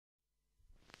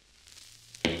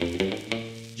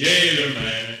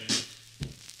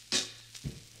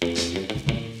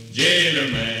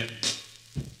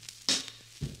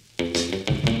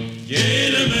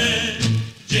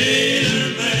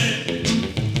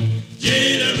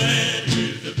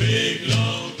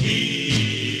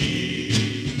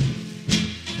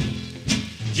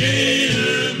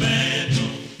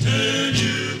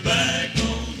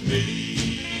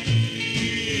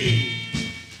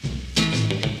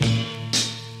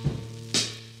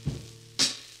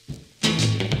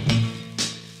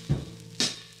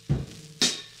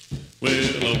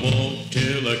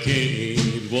I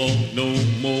can't walk no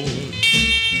more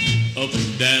up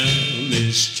and down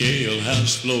this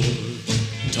jailhouse floor.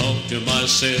 Talk to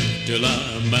myself till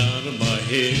I'm out of my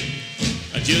head.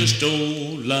 I just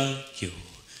don't like your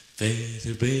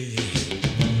feather bed.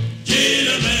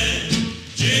 Jailer man,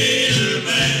 jailer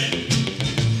man,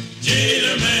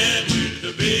 jailer man with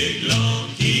the big long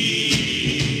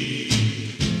key.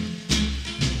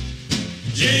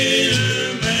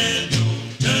 Jailer man,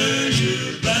 don't turn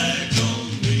your back on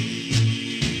me.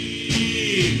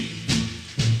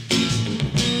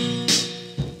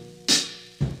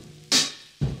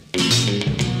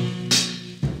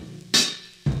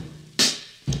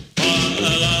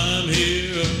 While I'm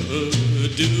here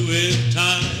doing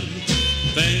time,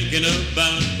 thinking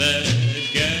about that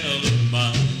gal of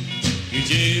mine. Your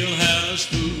jailhouse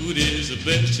food is the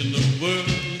best in the world.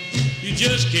 You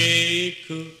just can't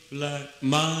cook like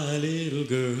my little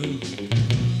girl.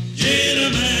 Jailer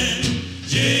man,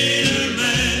 jailer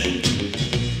man,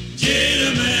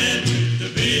 jailer man with the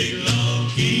big long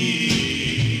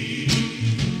key.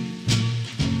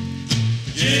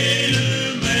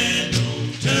 Jailer man,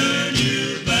 don't turn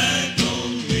your back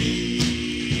on me.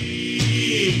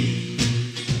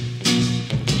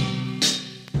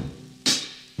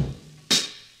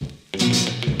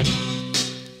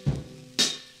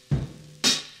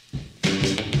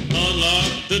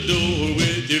 Unlock the door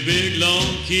with your big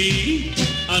long key.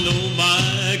 I know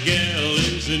my gal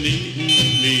is needing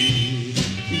me.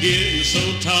 Getting so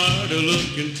tired of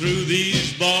looking through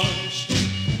these bars.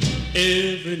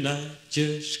 Every night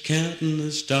just counting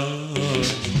the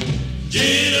stars.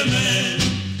 Jailer man,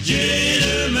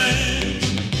 jailer man,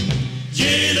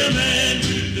 jailer man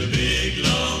with the big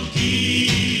long key.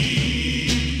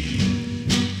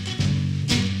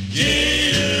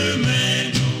 Jailer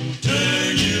man, don't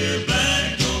turn your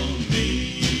back on me.